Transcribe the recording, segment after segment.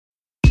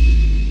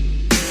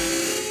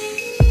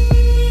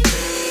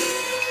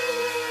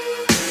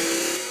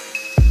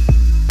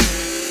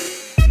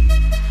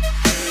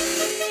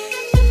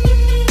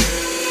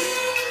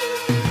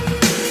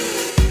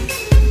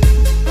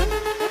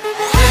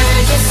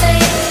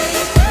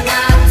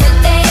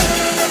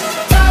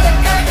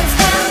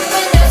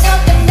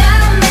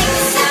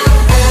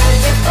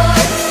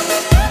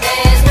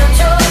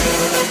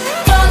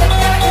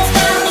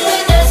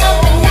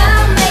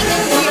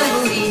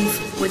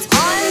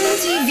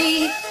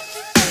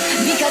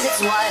Cause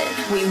it's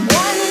what we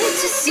want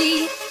to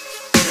see.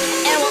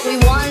 And what we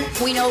want,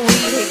 we know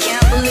we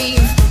can't believe.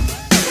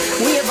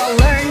 We have all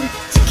learned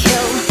to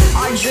kill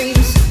our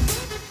dreams.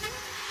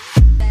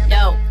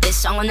 Yo, this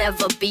song will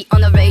never be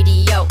on the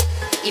radio.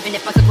 Even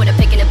if I could have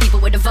picked the people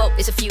with a vote.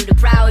 It's a few, the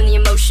proud and the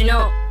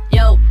emotional.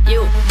 Yo,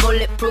 you,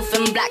 bulletproof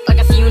and black like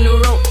a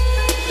funeral.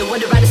 The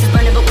wood around us is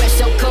burning but we're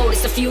so cold.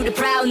 It's a few, the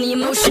proud and the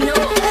emotional.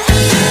 I've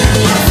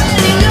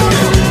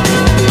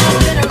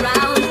been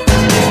around,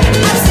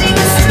 I've seen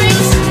the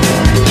streets,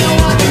 you're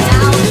walking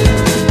down.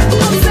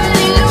 I'm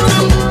fairly low,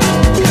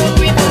 you're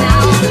creeping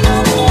out.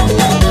 I'm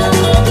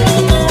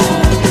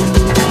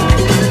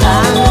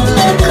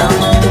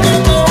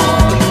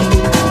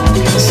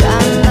coming,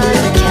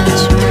 somebody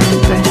catch my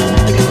breath.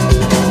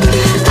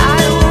 I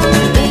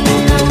wanna be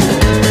known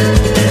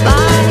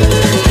by you.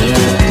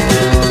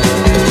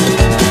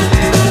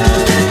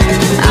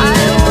 I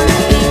wanna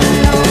be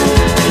known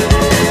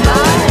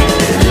by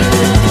you.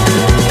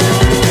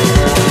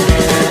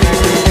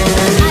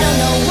 I don't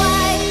know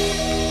why,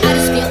 I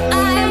just feel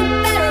I'm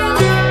better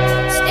off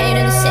staying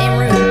in the same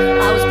room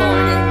I was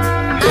born in.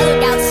 I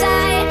look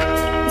outside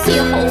and see a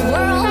whole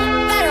world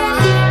better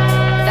off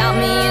without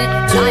me in it,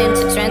 trying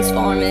to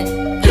transform it.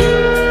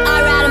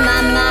 I'm out of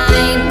my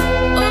mind,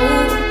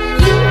 oh,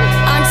 you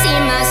aren't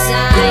seeing my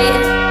side,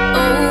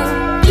 oh,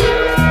 you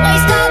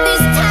waste all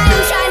this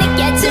time trying to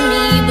get to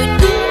me, but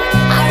you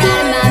are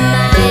out of my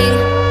mind.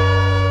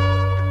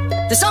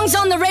 The songs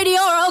on the radio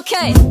are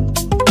okay.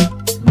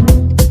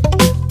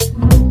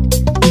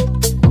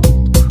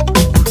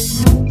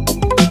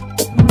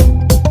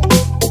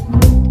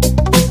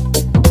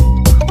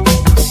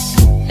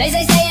 They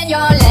say stay in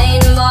your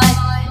lane, boy,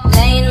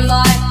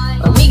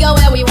 but we go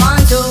where we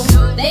want to.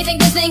 They think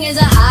this thing is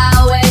a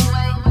highway,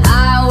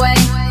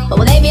 but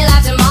will they be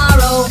alive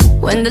tomorrow?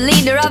 When the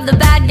leader of the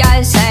bad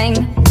guys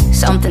sang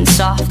something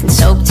soft and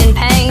soaked in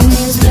pain,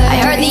 I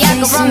heard the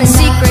echo from his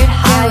secret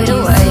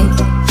hideaway.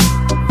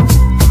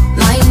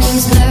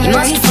 He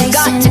must have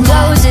forgot to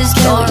close his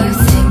door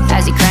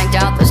as he cranked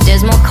out those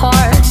dismal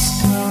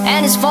chords,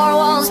 and his four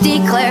walls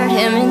declared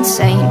him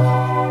insane.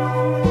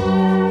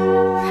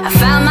 I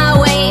found my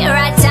way,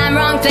 right time,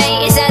 wrong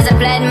place, as I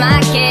pled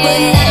my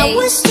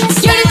case.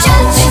 You're the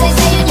judge. They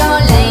say in your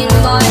lane,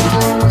 boy,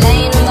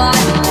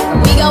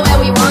 we go where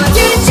we want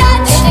to. You're the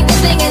judge. They think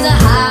this thing is a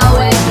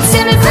highway,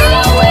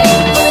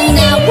 but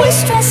now we're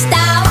stressed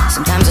out.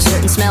 Sometimes a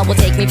certain smell will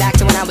take me back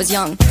to when I was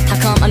young. How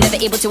come I'm never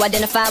able to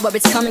identify where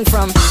it's coming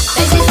from?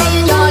 They say stay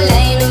in your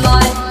lane,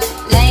 boy,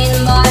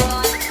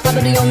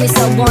 probably only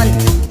sell one.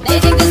 They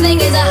think this thing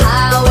is a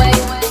highway,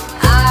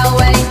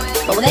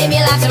 but will they be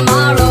alive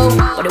tomorrow?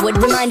 But it would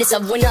remind us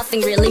of when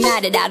nothing really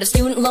mattered. Out of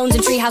student loans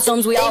and treehouse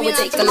homes, we all would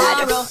take the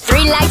ladder.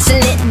 3 lights are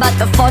lit, but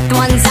the 4th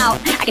one's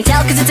out. I can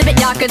tell cause it's a bit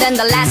darker than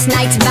the last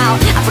night's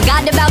bout. I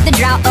forgot about the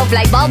drought of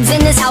light bulbs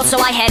in this house, so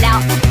I head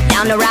out.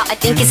 Down the route, I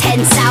think it's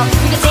heading south.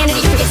 Forget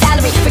sanity, forget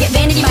salary, forget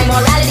vanity, my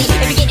morality.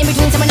 If you get in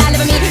between someone I live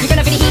with me, you're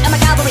gonna feel the heat of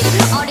my cavalry.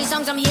 All these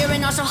songs I'm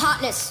hearing are so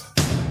heartless.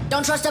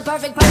 Don't trust a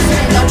perfect person,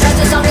 and don't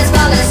trust a song that's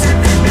flawless.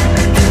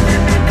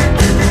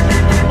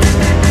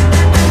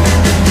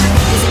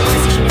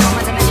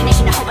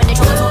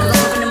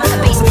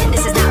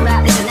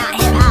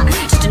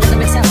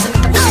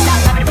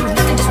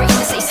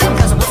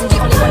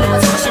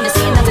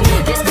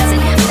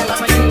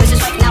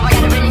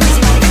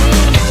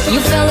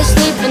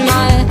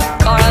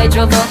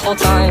 The whole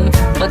time,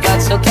 but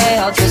that's okay,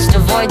 I'll just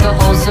avoid the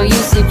holes so you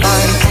sleep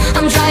fine.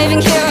 I'm driving,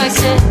 here I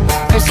sit,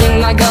 cursing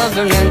my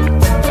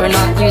government for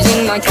not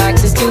using my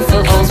taxes to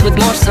fill holes with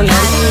more cement. I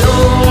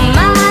know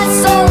my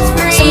soul's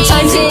free.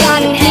 Sometimes it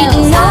got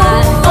eaten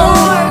up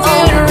for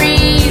good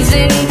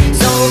reason,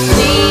 so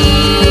please.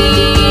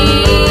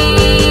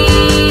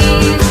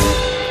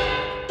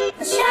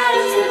 The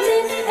shadows of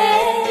this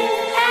head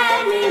at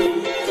me,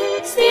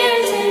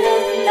 spirits in the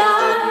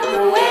dark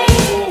away.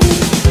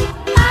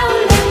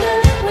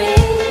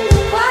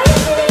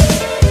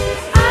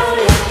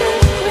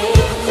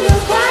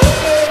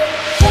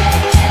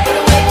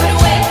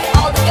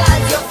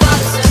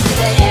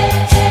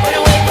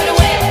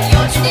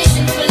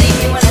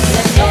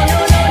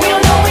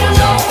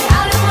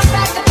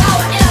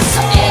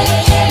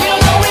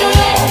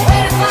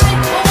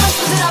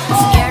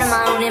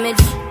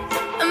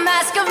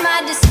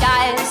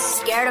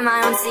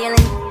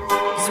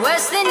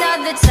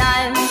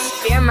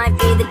 Fear might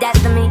be the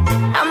death of me.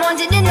 I'm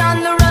wanted and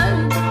on the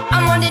run.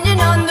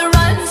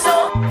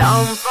 So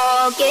don't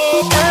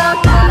forget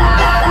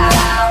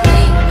about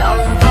me.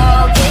 Don't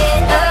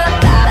forget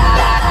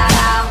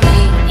about me.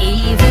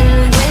 Even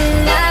when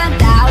I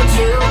doubt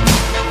you,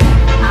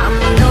 I'm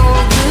no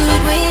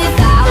good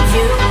without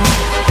you.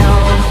 No.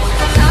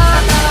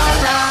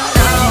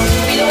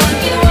 Be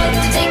the one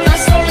to take my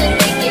soul and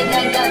make it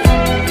undone.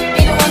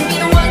 Be the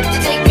one to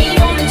take me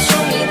home and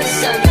show me the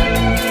sun.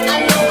 I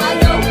know.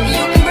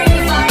 You can bring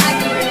the fire, I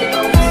can bring the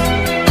bones.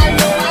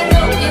 I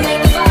know. You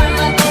make the fire in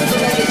my bones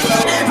will make it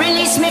glow.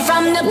 Release me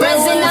from the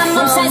present, I'm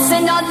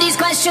obsessing all these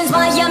questions.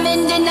 Why I'm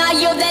in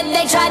denial.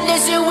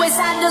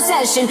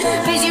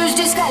 confession. Please use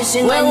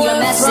discretion when you're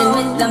messing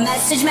with the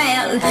message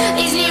man.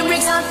 These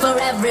lyrics aren't for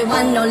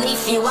everyone, only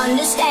if you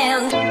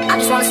understand. I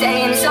just wanna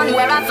stay in the sun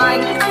where I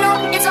find. I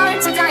know it's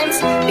hard sometimes.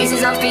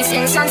 Pieces of peace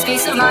in sun's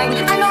peace of mind.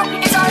 I know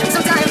it's hard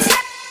sometimes.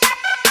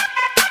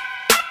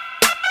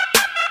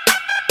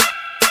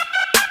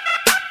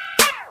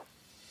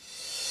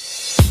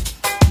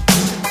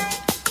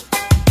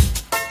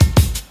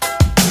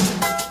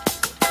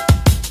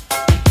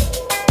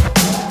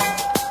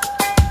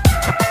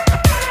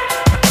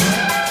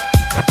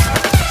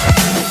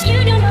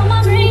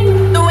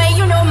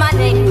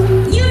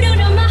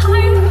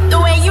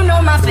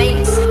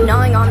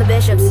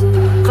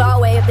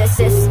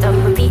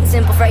 System, repeating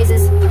simple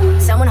phrases.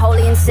 Someone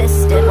wholly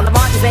insisted. When the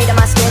mark is made on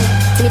my skin,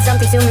 to mean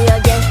something to me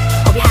again.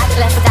 Hope you haven't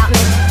left without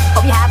me.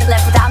 Hope you haven't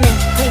left without me.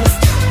 Please.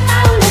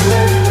 I'll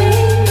never be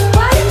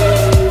what it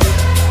is.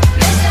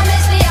 Mr.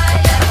 Misty, I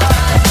left for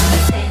us.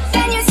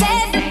 Can you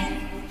save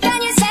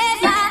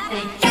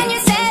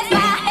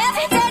my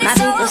every dirty My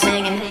soul? people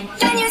singing.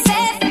 Can you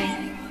save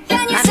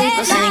My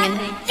people singing.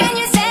 Can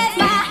you save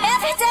my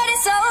every dirty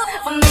soul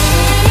for me?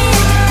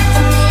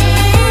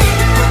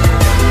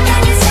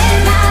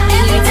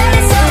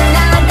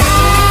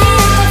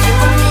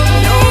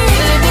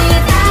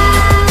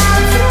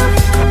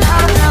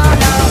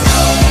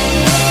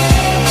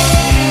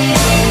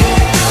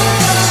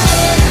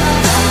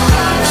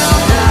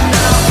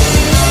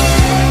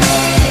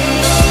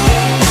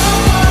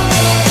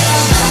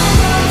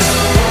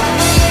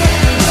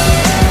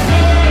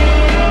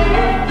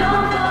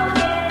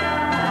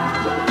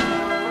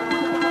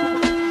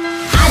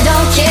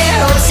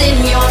 In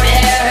your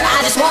hair,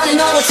 I just wanna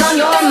know what's on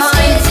your mind. I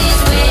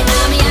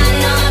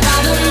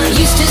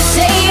used to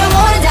say I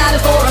wanna die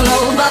before I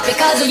move, but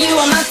because of you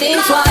I might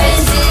think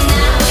twice.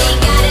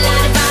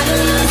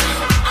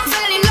 I'm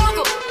fairly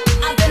local,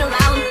 I've been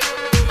around.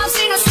 I've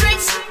seen the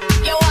streets,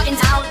 you're walking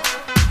down.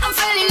 I'm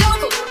fairly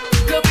local,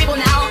 good people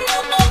now.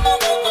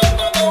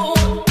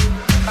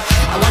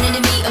 I wanted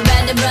to be a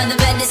better brother,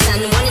 better son.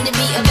 Wanted to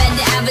be a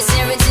better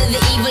adversary to the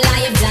evil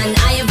I have done.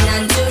 I have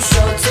none to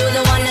show to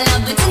the one I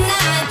love, but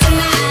tonight.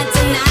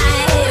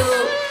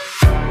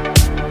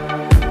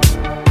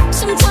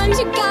 Sometimes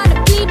you gotta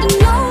be to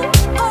know,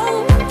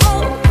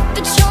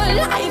 that you're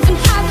alive and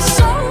have a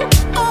soul,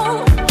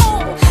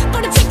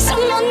 but it takes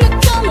someone to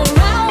come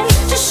around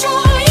to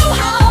show you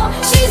how.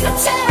 She's the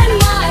tear in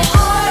my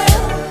heart,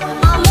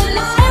 I'm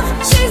alive.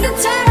 She's the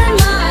tear in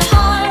my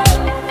heart,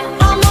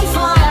 I'm on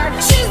fire.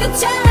 She's the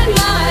tear in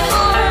my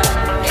heart.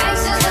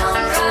 Gangsters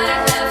don't cry,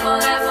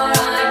 therefore I'm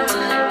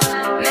mine.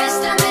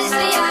 Mr.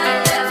 Misty, I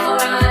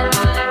therefore I'm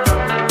mine.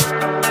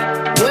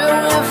 Where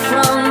we're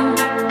from,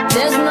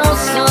 there's no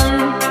sun.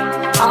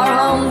 Our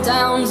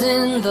hometown's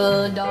in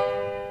the dark.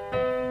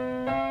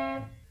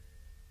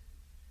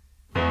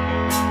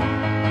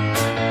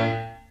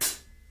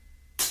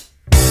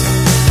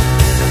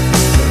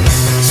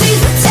 She's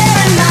the tear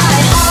in my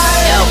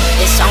heart. Yo,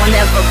 this song will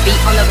never be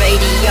on the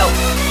radio.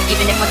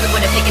 Even if I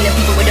could have taken the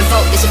people with a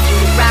vote, this if you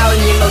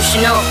rowdy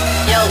emotional.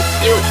 Yo,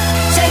 you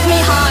Take me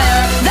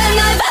higher than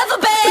I've ever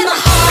been. My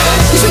heart.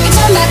 Wish we could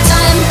turn back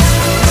time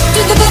to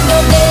the good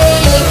old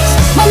days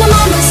when the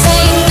mom was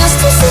saying us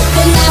to sleep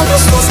and now we're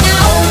supposed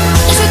now.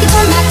 Wish we could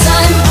turn back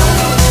time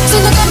to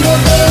the good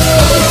old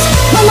days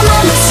when the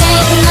mom was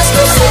saying us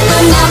to sleep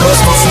and now we're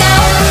supposed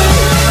now.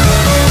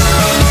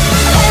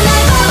 And I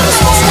was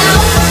supposed now.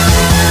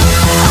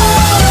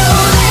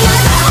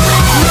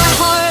 My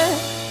heart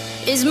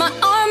is my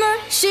armor.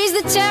 She's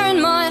the tear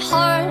in my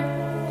heart.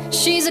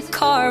 She's a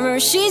carver,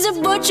 she's a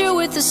butcher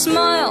with a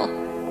smile.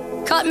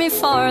 Cut me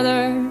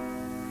farther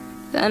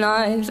than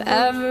I've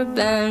ever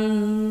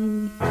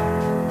been.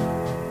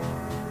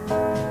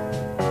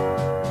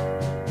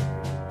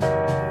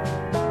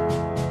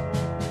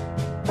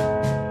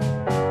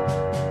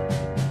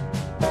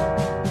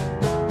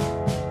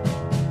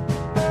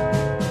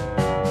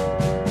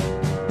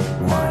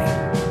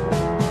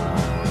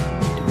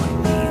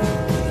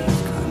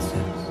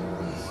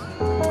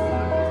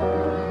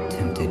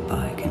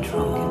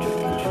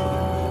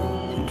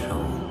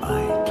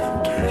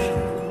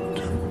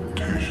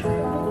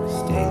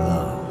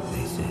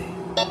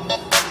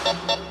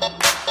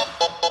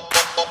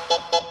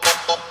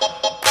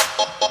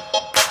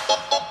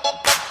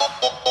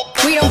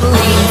 we don't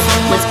believe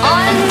what's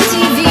on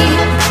TV,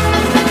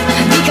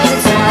 because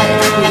it's what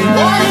we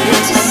want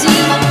to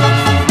see.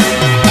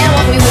 And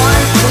what we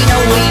want, we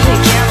know we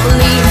can't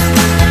believe.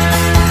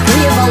 We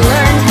have all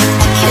learned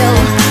to kill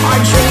our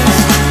dreams.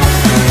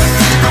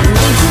 I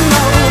need to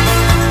know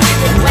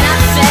that when I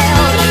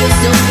fail, you'll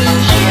still be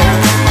here.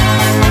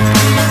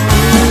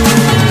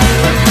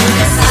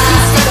 If you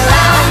stick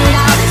around,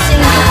 I'll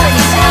sing you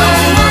pretty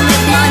songs and we'll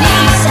make money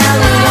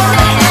selling your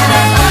hair.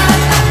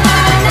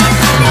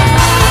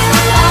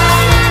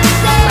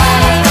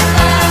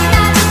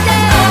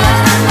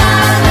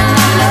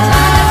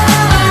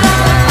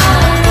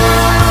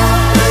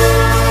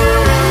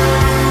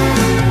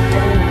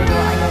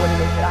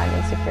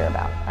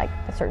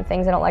 Certain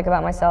things I don't like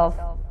about myself,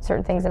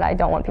 certain things that I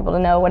don't want people to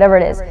know, whatever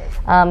it is.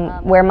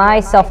 Where my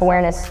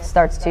self-awareness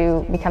starts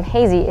to become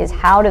hazy is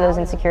how do those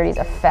insecurities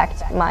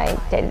affect my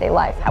day-to-day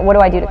life? What do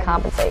I do to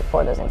compensate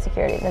for those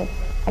insecurities? And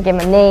I give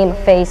them a name, a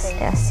face,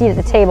 and a seat at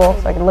the table,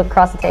 so I can look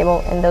across the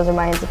table, and those are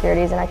my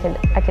insecurities, and I could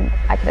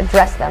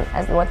address them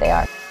as what they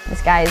are.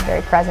 This guy is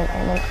very present,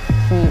 and then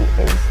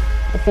he is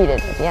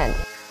defeated at the end.